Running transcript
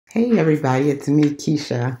Hey everybody, it's me,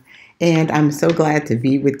 Keisha, and I'm so glad to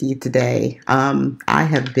be with you today. I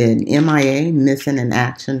have been MIA, missing in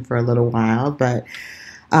action for a little while, but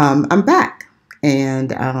I'm back.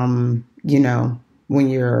 And when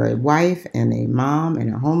you're a wife and a mom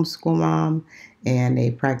and a homeschool mom and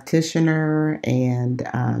a practitioner, and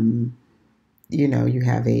you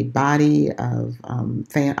have a body of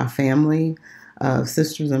a family of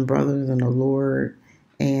sisters and brothers in the Lord,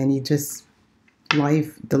 and you just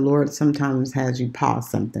life, the Lord sometimes has you pause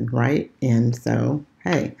something, right? And so,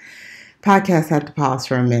 hey, podcast had to pause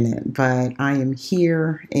for a minute, but I am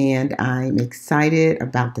here and I'm excited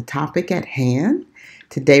about the topic at hand.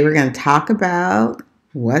 Today, we're going to talk about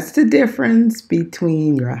what's the difference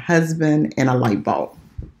between your husband and a light bulb.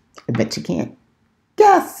 I bet you can't.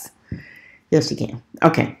 Yes. Yes, you can.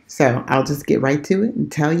 Okay, so I'll just get right to it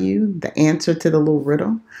and tell you the answer to the little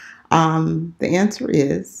riddle. The answer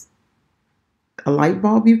is a light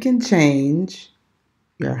bulb you can change,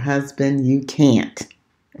 your husband you can't.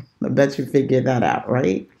 I bet you figured that out,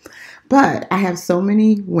 right? But I have so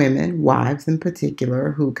many women, wives in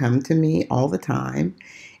particular, who come to me all the time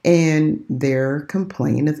and their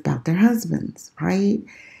complaint is about their husbands, right?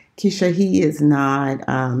 Keisha, he is not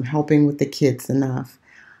helping with the kids enough.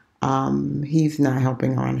 He's not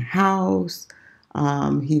helping around the house.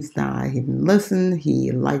 He didn't listen.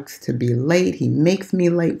 He likes to be late. He makes me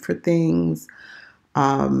late for things.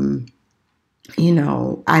 Um,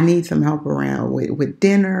 I need some help around with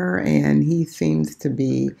dinner, and he seems to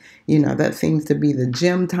be, that seems to be the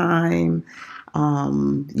gym time.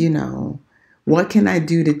 What can I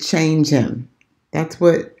do to change him? That's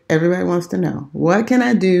what everybody wants to know. What can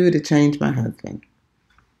I do to change my husband?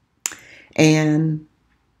 And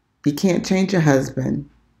you can't change your husband.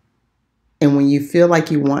 And when you feel like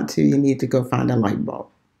you want to, you need to go find a light bulb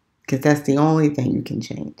because that's the only thing you can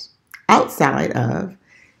change outside of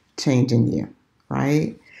changing you,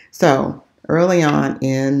 right? So early on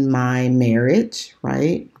in my marriage,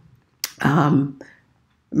 right,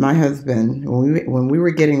 my husband, when we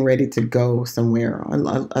were getting ready to go somewhere,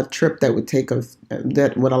 a trip that would take us,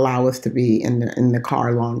 that would allow us to be in the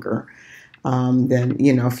car longer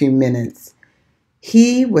than a few minutes,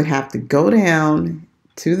 he would have to go down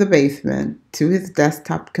to the basement to his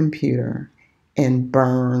desktop computer and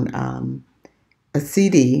burn a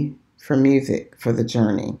CD for music for the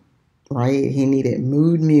journey, right? He needed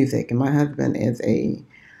mood music, and my husband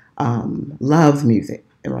loves music,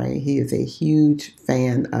 right? He is a huge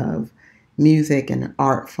fan of music and an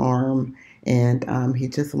art form, and he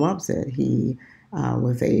just loves it. He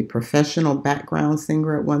was a professional background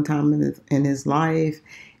singer at one time in his life,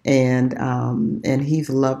 and he's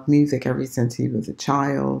loved music ever since he was a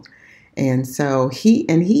child. And so he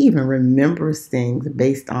even remembers things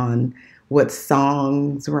based on what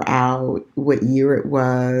songs were out, what year it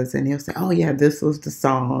was, and he'll say, "Oh yeah, this was the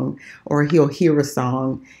song," or he'll hear a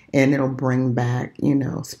song and it'll bring back,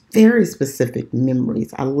 very specific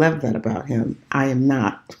memories. I love that about him. I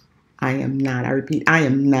repeat, I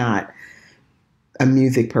am not a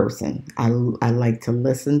music person. I like to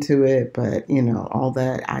listen to it, but all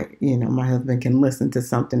that my husband can listen to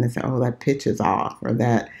something and say, "Oh, that pitch is off," or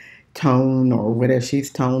that tone, or whatever, she's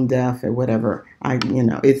tone deaf or whatever.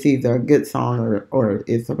 It's either a good song or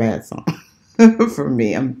it's a bad song. For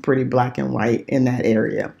me, I'm pretty black and white in that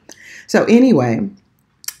area. So anyway,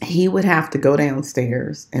 he would have to go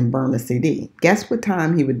downstairs and burn a CD. Guess what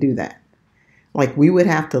time he would do that? Like, we would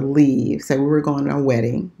have to leave. Say we were going to a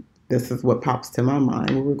wedding. This is what pops to my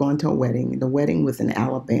mind. We were going to a wedding. The wedding was in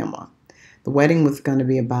Alabama. The wedding was going to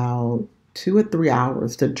be about 2 or 3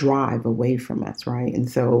 hours to drive away from us, right? And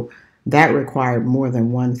so that required more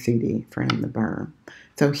than one CD for him to burn.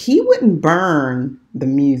 So he wouldn't burn the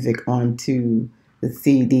music onto the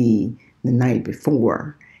CD the night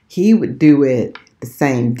before. He would do it the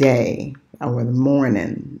same day or the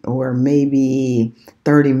morning or maybe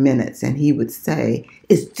 30 minutes. And he would say,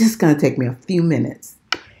 "It's just going to take me a few minutes."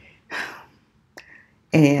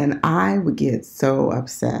 And I would get so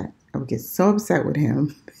upset. I would get so upset with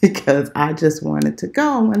him because I just wanted to go.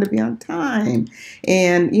 I wanted to be on time.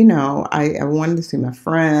 And, I wanted to see my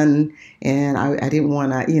friend, and I didn't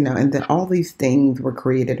want to, and then all these things were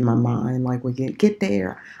created in my mind. Like, we get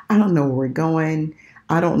there. I don't know where we're going.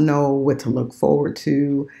 I don't know what to look forward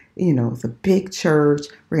to. It's a big church.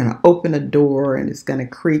 We're going to open a door and it's going to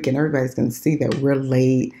creak and everybody's going to see that we're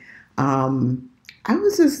late. I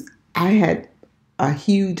had a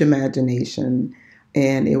huge imagination,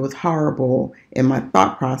 and it was horrible in my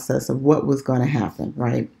thought process of what was going to happen,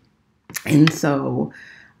 right? And so,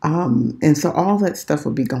 all that stuff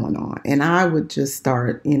would be going on, and I would just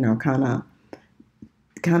start, kind of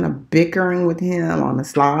kind of bickering with him on the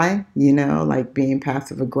sly, like being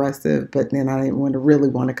passive aggressive, but then I didn't really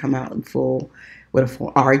want to come out in with a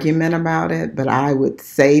full argument about it. But I would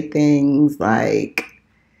say things like,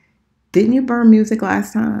 didn't you burn music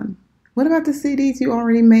last time? What about the CDs you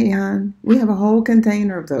already made, hon? We have a whole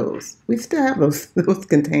container of those. We still have those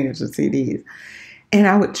containers of CDs. And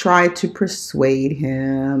I would try to persuade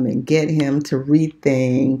him and get him to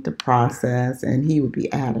rethink the process, and he would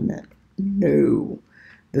be adamant. No,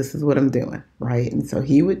 this is what I'm doing, right? And so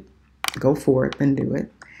he would go for it and do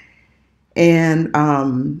it. And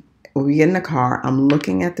when we get in the car, I'm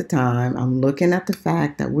looking at the time. I'm looking at the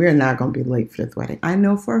fact that we're not going to be late for this wedding. I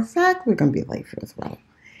know for a fact we're going to be late for this wedding.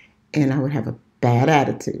 And I would have a bad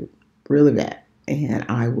attitude, really bad. And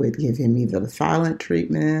I would give him either the silent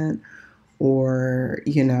treatment or,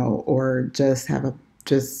 or just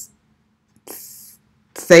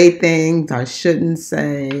say things I shouldn't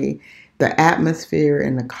say. The atmosphere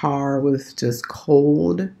in the car was just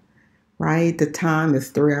cold, right? The time, this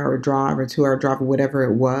 3-hour drive or 2-hour drive or whatever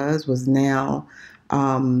it was now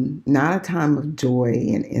not a time of joy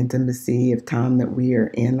and intimacy, of time that we are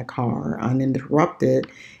in the car uninterrupted.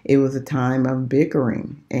 It was a time of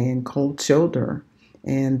bickering and cold shoulder.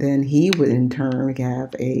 And then he would in turn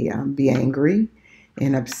be angry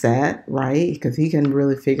and upset, right? Because he couldn't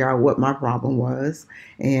really figure out what my problem was.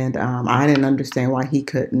 And I didn't understand why he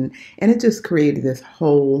couldn't. And it just created this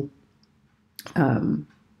whole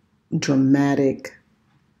dramatic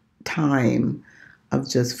time of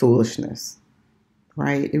just foolishness,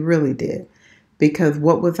 right? It really did. Because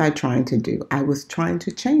what was I trying to do? I was trying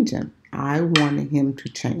to change him. I wanted him to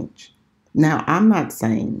change. Now, I'm not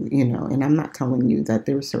saying, and I'm not telling you that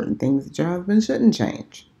there are certain things that your husband shouldn't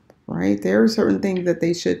change, right? There are certain things that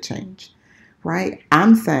they should change, right?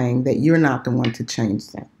 I'm saying that you're not the one to change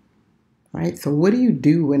them, right? So what do you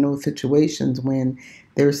do in those situations when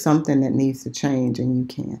there's something that needs to change and you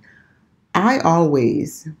can't? I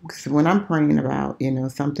always, when I'm praying about,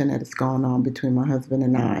 something that is going on between my husband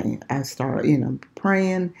and I start,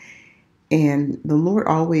 praying, and the Lord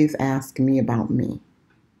always asks me about me,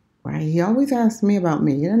 right? He always asks me about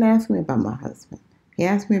me. He didn't ask me about my husband. He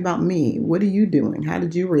asked me about me. What are you doing? How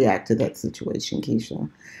did you react to that situation, Keisha?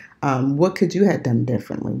 What could you have done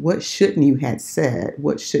differently? What shouldn't you have said?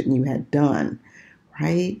 What shouldn't you have done?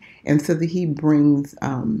 Right? And so that he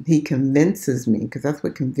convinces me, because that's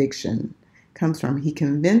what conviction comes from. He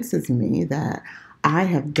convinces me that I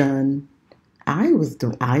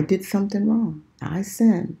did something wrong. I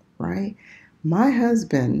sinned, right? My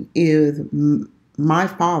husband is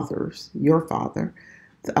your father,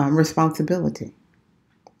 responsibility.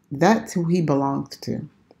 That's who he belongs to,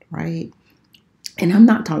 right? And I'm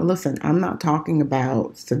not talking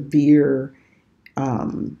about severe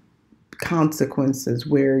consequences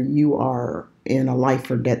where you are in a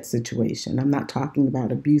life or death situation. I'm not talking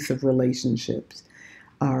about abusive relationships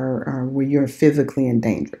or where you're physically in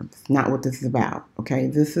danger. It's not what this is about, okay?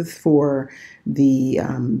 This is for the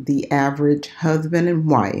average husband and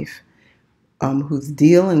wife who's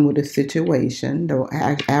dealing with a situation,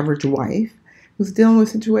 the average wife who's dealing with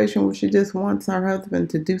a situation where she just wants her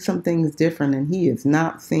husband to do some things different, and he is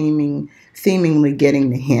not seemingly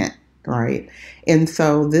getting the hint, right? And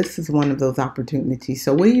so this is one of those opportunities.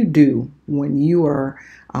 So what do you do when you are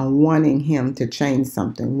wanting him to change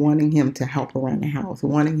something, wanting him to help around the house,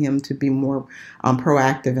 wanting him to be more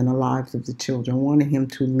proactive in the lives of the children, wanting him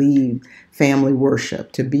to lead family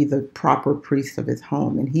worship, to be the proper priest of his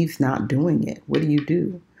home, and he's not doing it? What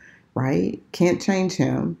do? Right? Can't change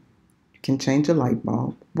him. You can change a light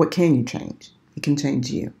bulb. What can you change? He can change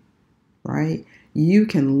you, right? You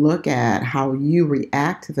can look at how you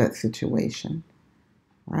react to that situation,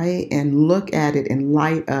 right? And look at it in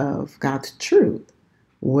light of God's truth.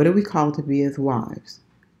 What are we called to be as wives,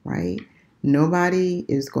 right? No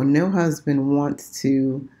husband wants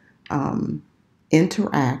to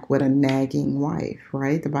interact with a nagging wife,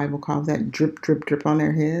 right? The Bible calls that drip, drip, drip on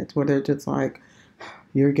their heads, where they're just like,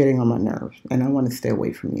 you're getting on my nerves and I want to stay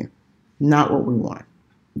away from you. Not what we want.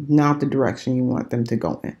 Not the direction you want them to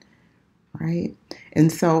go in. Right?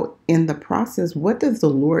 And so in the process, what does the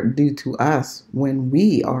Lord do to us when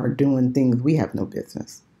we are doing things we have no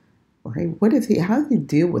business? Right? How does he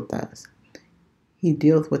deal with us? He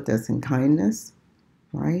deals with us in kindness,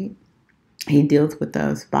 right? He deals with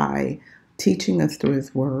us by teaching us through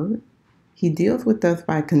his word. He deals with us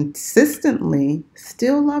by consistently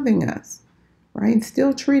still loving us, right?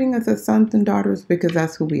 Still treating us as sons and daughters, because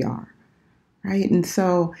that's who we are, right? And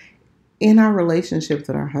so in our relationships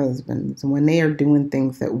with our husbands, when they are doing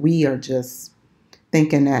things that we are just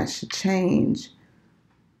thinking that should change,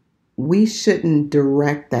 we shouldn't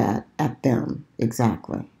direct that at them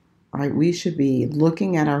exactly, right? We should be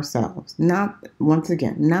looking at ourselves, not, once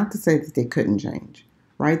again, not to say that they couldn't change,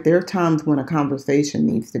 right? There are times when a conversation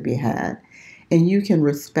needs to be had, and you can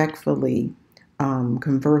respectfully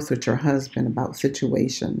converse with your husband about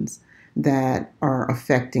situations that are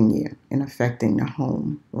affecting you and affecting the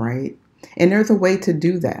home, right? And there's a way to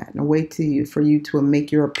do that, a way to for you to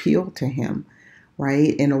make your appeal to him,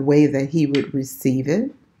 right, in a way that he would receive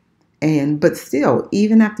it. And but still,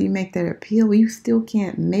 even after you make that appeal, you still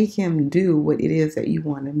can't make him do what it is that you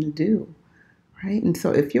want him to do, right? And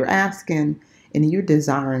so if you're asking and you're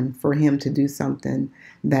desiring for him to do something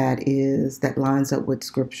that lines up with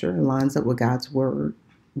scripture, lines up with God's word,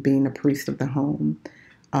 being a priest of the home,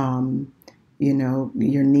 um,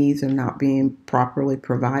 your needs are not being properly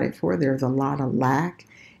provided for. There's a lot of lack,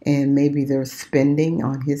 and maybe there's spending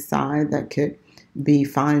on his side that could be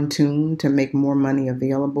fine-tuned to make more money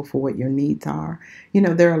available for what your needs are.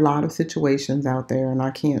 There are a lot of situations out there, and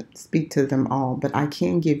I can't speak to them all, but I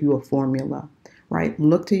can give you a formula, right?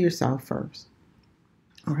 Look to yourself first.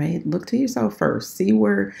 All right, look to yourself first. See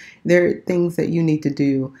where there are things that you need to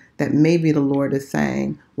do that maybe the Lord is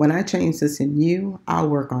saying, when I change this in you, I'll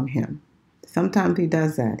work on him. Sometimes he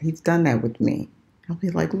does that. He's done that with me. I'll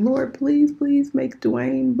be like, Lord, please, please make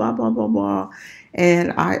Dwayne, blah, blah, blah, blah.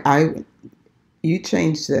 And you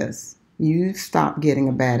change this. You stop getting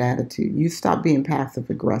a bad attitude. You stop being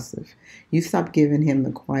passive aggressive. You stop giving him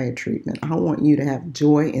the quiet treatment. I want you to have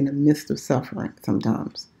joy in the midst of suffering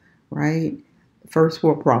sometimes, right? First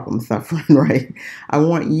world problem suffering, right? I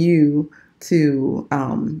want you to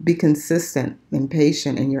be consistent and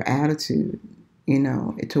patient in your attitude,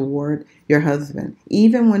 toward your husband,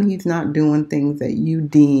 even when he's not doing things that you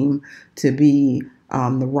deem to be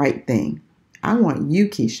the right thing. I want you,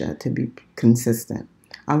 Keisha, to be consistent.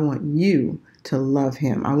 I want you to love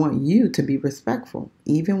him. I want you to be respectful,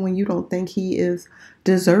 even when you don't think he is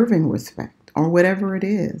deserving respect or whatever it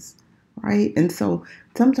is, right? And so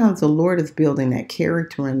sometimes the Lord is building that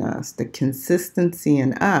character in us, the consistency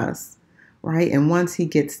in us, right? And once he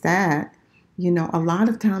gets that, a lot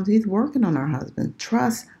of times he's working on our husband.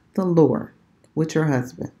 Trust the Lord with your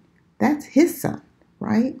husband. That's his son,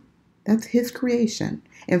 right? That's his creation.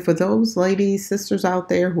 And for those ladies, sisters out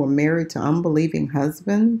there who are married to unbelieving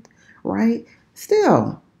husbands, right?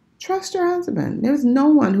 Still, trust your husband. There's no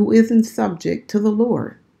one who isn't subject to the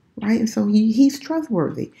Lord, right? And so he's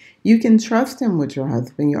trustworthy. You can trust him with your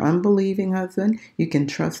husband, your unbelieving husband. You can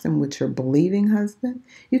trust him with your believing husband.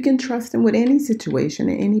 You can trust him with any situation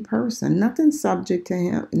and any person. Nothing's subject to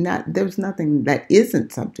him. There's nothing that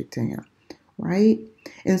isn't subject to him, right?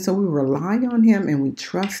 And so we rely on him and we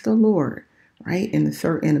trust the Lord, right? In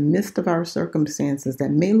the midst of our circumstances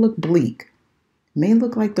that may look bleak, may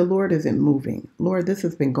look like the Lord isn't moving. Lord, this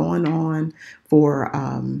has been going on for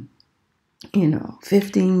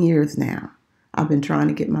 15 years now. I've been trying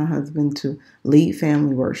to get my husband to lead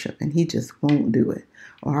family worship and he just won't do it.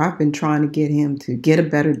 Or I've been trying to get him to get a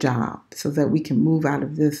better job so that we can move out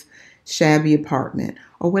of this shabby apartment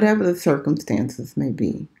or whatever the circumstances may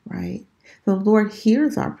be, right? The Lord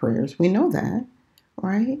hears our prayers. We know that,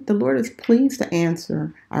 right? The Lord is pleased to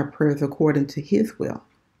answer our prayers according to his will,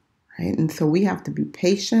 right? And so we have to be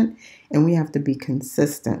patient and we have to be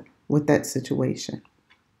consistent with that situation.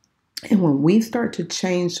 And when we start to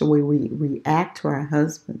change the way we react to our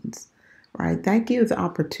husbands, right, that gives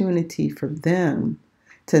opportunity for them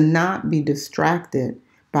to not be distracted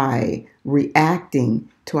by reacting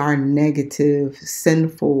to our negative,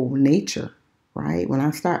 sinful nature, right? When I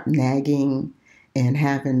start nagging and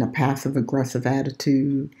having a passive aggressive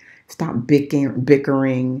attitude, stop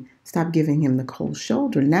bickering, stop giving him the cold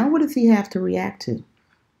shoulder. Now what does he have to react to,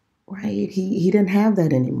 right? He didn't have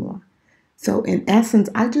that anymore. So in essence,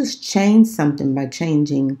 I just changed something by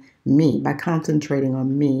changing me, by concentrating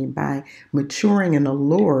on me, by maturing in the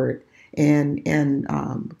Lord and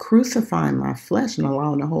crucifying my flesh and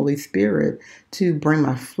allowing the Holy Spirit to bring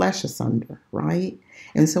my flesh asunder, right?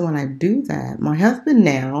 And so when I do that, my husband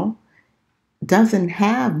now doesn't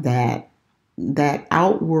have that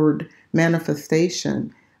outward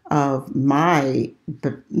manifestation of my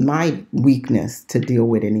weakness to deal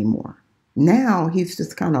with anymore. Now he's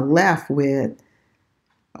just kind of left with,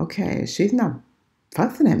 okay, she's not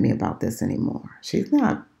fussing at me about this anymore. She's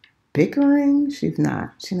not bickering. She's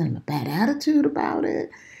not in a bad attitude about it.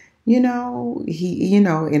 In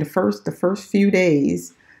the first few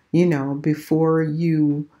days, before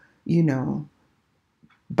you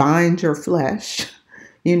bind your flesh,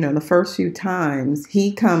 the first few times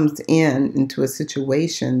he comes into a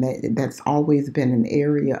situation that's always been an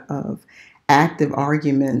area of active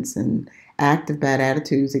arguments and active bad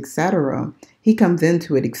attitudes, etc., he comes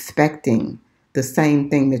into it expecting the same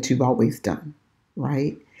thing that you've always done,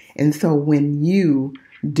 right? And so when you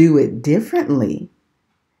do it differently,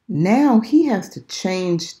 now he has to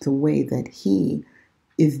change the way that he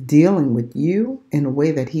is dealing with you in a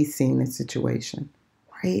way that he's seeing the situation,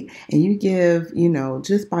 right? And you give,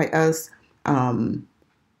 just by us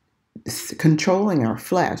controlling our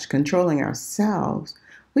flesh, controlling ourselves,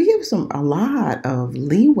 we give a lot of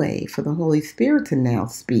leeway for the Holy Spirit to now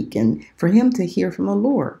speak and for him to hear from the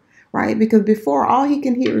Lord, right? Because before, all he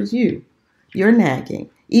can hear is you. You're nagging.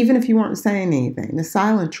 Even if you weren't saying anything, the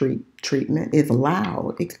silent treatment is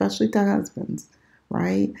loud, especially to husbands,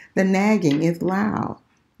 right? The nagging is loud,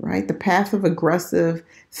 right? The passive aggressive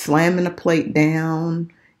slamming a plate down,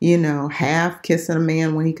 half kissing a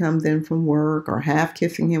man when he comes in from work or half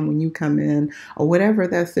kissing him when you come in or whatever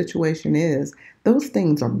that situation is, those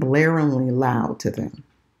things are blaringly loud to them,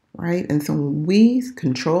 right? And so when we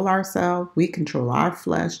control ourselves, we control our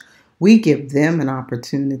flesh, we give them an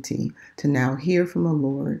opportunity to now hear from the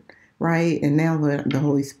Lord, right? And now the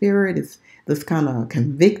Holy Spirit is this kind of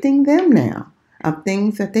convicting them now of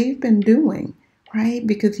things that they've been doing, right?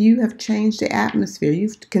 Because you have changed the atmosphere.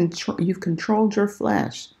 You've controlled your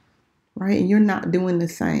flesh, right? And you're not doing the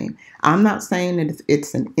same. I'm not saying that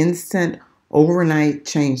it's an instant, overnight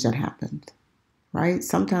change that happens, right?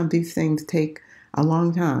 Sometimes these things take a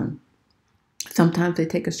long time. Sometimes they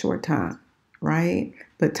take a short time, right?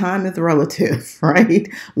 But time is relative, right?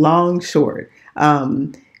 Long, short.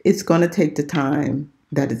 It's going to take the time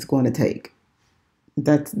that it's going to take.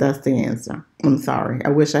 That's the answer. I'm sorry. I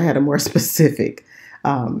wish I had a more specific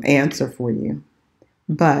answer for you.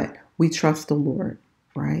 But we trust the Lord,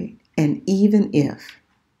 right? And even if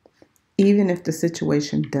the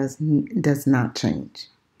situation does not change,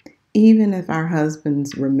 even if our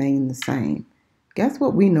husbands remain the same, guess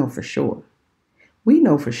what we know for sure? We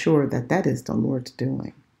know for sure that is the Lord's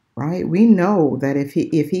doing, right? We know that if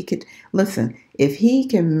he could, listen, if he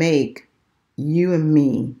can make you and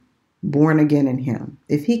me born again in him,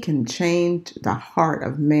 if he can change the heart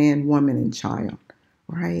of man, woman, and child,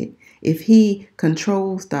 right? If he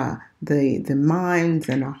controls the minds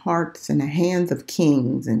and the hearts and the hands of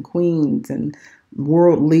kings and queens and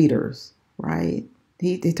world leaders, right?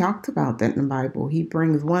 He talks about that in the Bible. He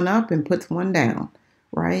brings one up and puts one down,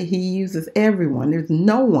 right? He uses everyone. There's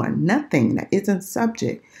no one, nothing that isn't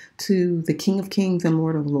subject to the King of Kings and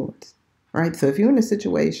Lord of Lords, right? So if you're in a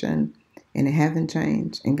situation and it hasn't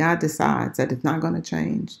changed and God decides that it's not going to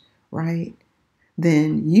change, right?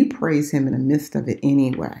 Then you praise him in the midst of it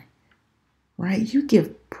anyway, right? You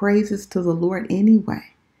give praises to the Lord anyway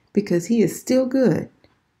because he is still good,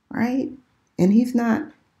 right? And he's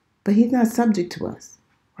not subject to us,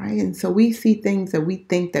 right? And so we see things that we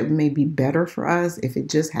think that may be better for us if it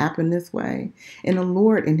just happened this way. And the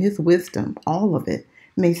Lord, in his wisdom, all of it,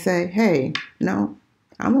 may say, hey, no,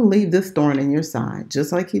 I'm going to leave this thorn in your side,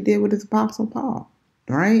 just like he did with his apostle Paul,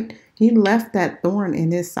 right? He left that thorn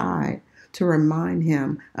in his side to remind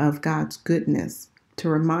him of God's goodness, to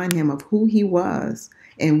remind him of who he was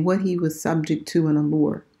and what he was subject to in the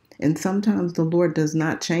Lord. And sometimes the Lord does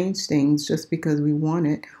not change things just because we want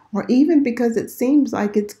it, or even because it seems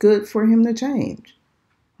like it's good for him to change,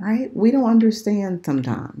 right? We don't understand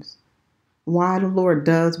sometimes why the Lord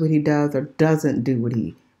does what he does or doesn't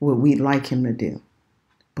do what we'd like him to do.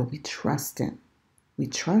 But we trust him. We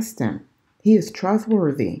trust him. He is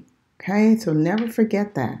trustworthy, okay? So never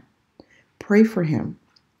forget that. Pray for him.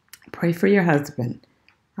 Pray for your husband,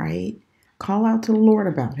 right? Call out to the Lord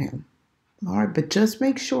about him. All right, but just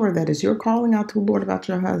make sure that as you're calling out to the Lord about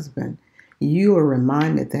your husband, you are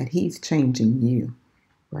reminded that he's changing you,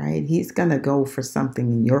 right? He's going to go for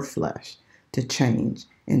something in your flesh to change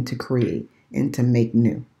and to create and to make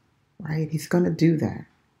new, right? He's going to do that.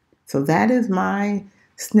 So that is my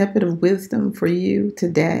snippet of wisdom for you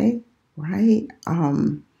today, right?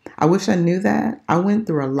 I wish I knew that. I went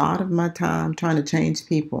through a lot of my time trying to change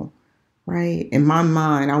people, right? In my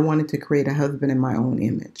mind, I wanted to create a husband in my own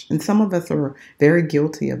image. And some of us are very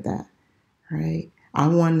guilty of that, right? I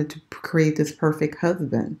wanted to create this perfect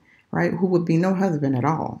husband, right? Who would be no husband at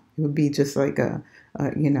all. It would be just like a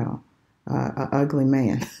ugly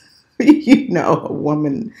man, a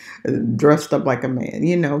woman dressed up like a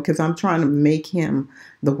man, because I'm trying to make him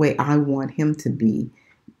the way I want him to be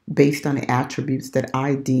based on the attributes that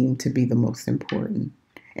I deem to be the most important.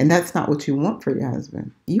 And that's not what you want for your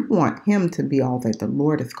husband. You want him to be all that the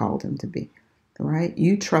Lord has called him to be, right?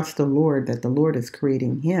 You trust the Lord that the Lord is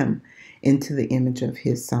creating him into the image of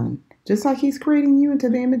his son, just like he's creating you into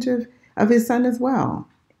the image of his son as well,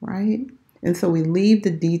 right? And so we leave the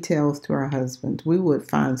details to our husbands. We would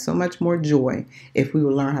find so much more joy if we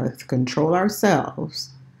would learn how to control ourselves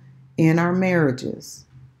in our marriages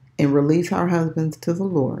and release our husbands to the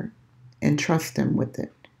Lord and trust Him with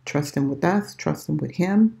it. Trust Him with us, trust Him with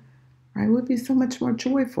Him, right? We'd be so much more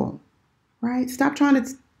joyful, right? Stop trying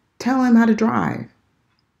to tell Him how to drive.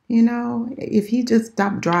 If He just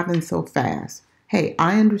stopped driving so fast, hey,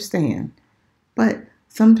 I understand. But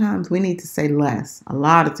sometimes we need to say less. A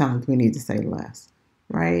lot of times we need to say less,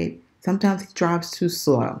 right? Sometimes He drives too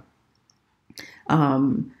slow.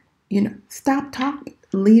 Stop talking.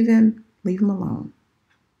 Leave him alone,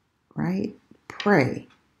 right? Pray.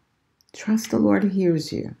 Trust the Lord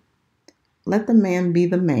hears you. Let the man be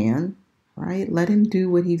the man, right? Let him do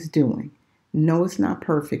what he's doing. No, it's not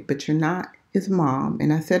perfect, but you're not his mom.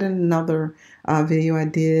 And I said in another video I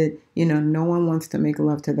did, no one wants to make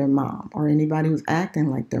love to their mom or anybody who's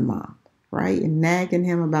acting like their mom, right? You're nagging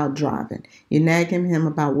him about driving. You're nagging him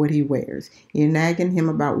about what he wears. You're nagging him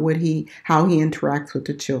about how he interacts with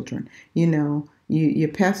the children. You're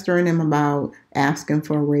pestering him about asking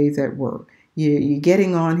for a raise at work. You're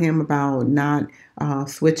getting on him about not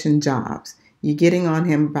switching jobs. You're getting on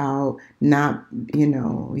him about not,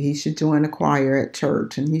 he should join a choir at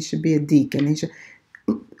church and he should be a deacon.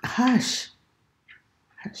 Hush.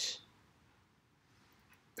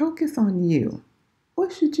 Focus on you.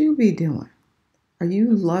 What should you be doing? Are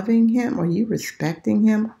you loving him? Are you respecting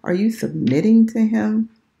him? Are you submitting to him?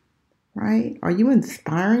 Right? Are you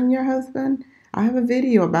inspiring your husband? I have a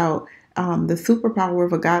video about the superpower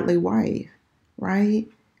of a godly wife, right?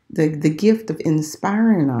 The gift of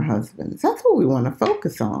inspiring our husbands. That's what we want to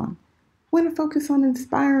focus on. We want to focus on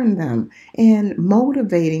inspiring them and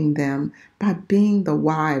motivating them by being the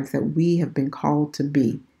wives that we have been called to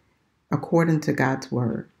be according to God's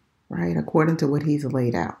word, right? According to what He's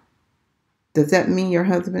laid out. Does that mean your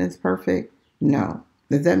husband is perfect? No.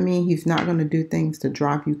 Does that mean he's not going to do things to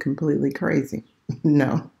drive you completely crazy?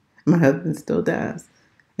 No. My husband still does.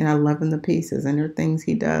 And I love him to pieces. And there are things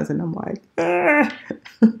he does. And I'm like, ah.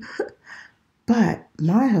 But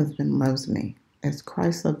my husband loves me as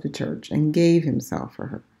Christ loved the church and gave Himself for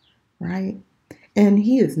her, right? And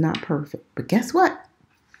he is not perfect. But guess what?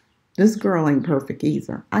 This girl ain't perfect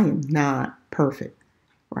either. I am not perfect,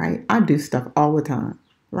 right? I do stuff all the time,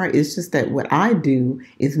 right? It's just that what I do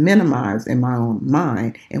is minimized in my own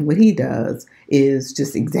mind. And what he does is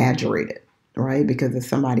just exaggerated, right? Because it's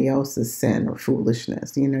somebody else's sin or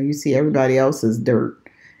foolishness. You see everybody else's dirt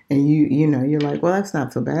and you're like, well, that's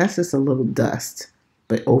not so bad. That's just a little dust.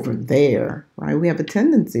 But over there, right, we have a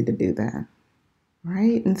tendency to do that,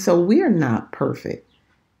 right? And so we are not perfect,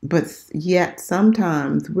 but yet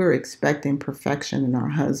sometimes we're expecting perfection in our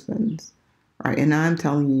husbands, right? And I'm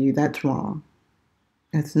telling you that's wrong.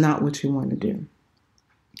 That's not what you want to do.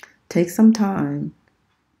 Take some time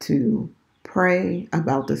to pray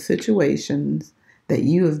about the situations that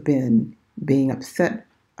you have been being upset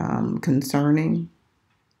concerning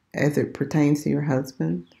as it pertains to your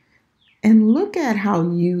husband. And look at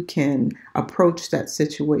how you can approach that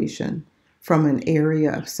situation from an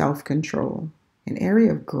area of self-control, an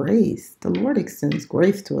area of grace. The Lord extends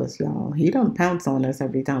grace to us, y'all. He don't pounce on us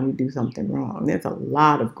every time we do something wrong. There's a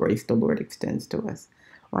lot of grace the Lord extends to us,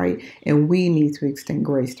 right? And we need to extend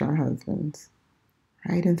grace to our husbands,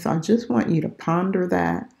 right? And so I just want you to ponder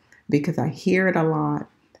that because I hear it a lot.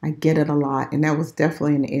 I get it a lot. And that was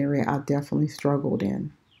definitely an area I definitely struggled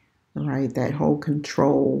in, right? That whole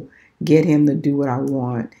control, get him to do what I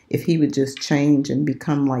want. If he would just change and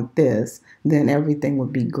become like this, then everything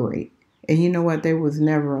would be great. And you know what? There was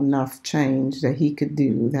never enough change that he could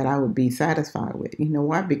do that I would be satisfied with. You know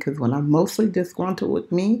why? Because when I'm mostly disgruntled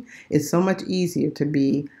with me, it's so much easier to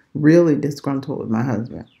be really disgruntled with my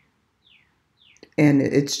husband. And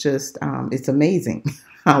it's just, it's amazing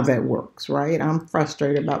how that works, right? I'm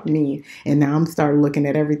frustrated about me. And now I'm starting looking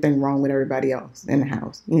at everything wrong with everybody else in the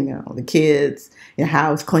house. The kids, your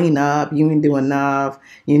house, clean up, you didn't do enough,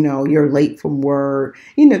 you're late from work,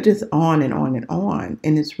 just on and on and on.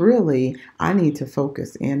 And it's really, I need to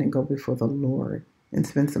focus in and go before the Lord and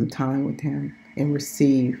spend some time with Him and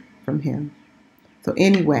receive from Him. So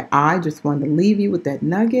anyway, I just wanted to leave you with that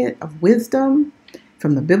nugget of wisdom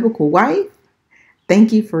from the biblical wife.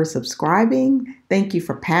 Thank you for subscribing. Thank you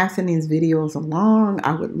for passing these videos along.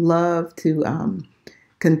 I would love to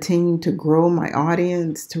continue to grow my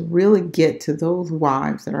audience, to really get to those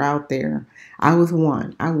wives that are out there. I was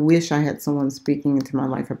one. I wish I had someone speaking into my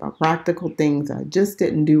life about practical things I just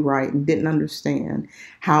didn't do right and didn't understand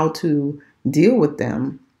how to deal with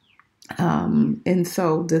them And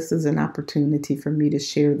so this is an opportunity for me to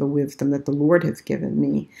share the wisdom that the Lord has given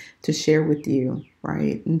me to share with you,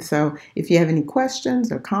 right? And so if you have any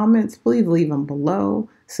questions or comments, please leave them below.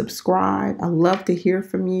 Subscribe. I love to hear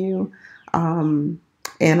from you.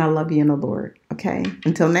 And I love you in the Lord. Okay.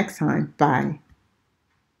 Until next time. Bye.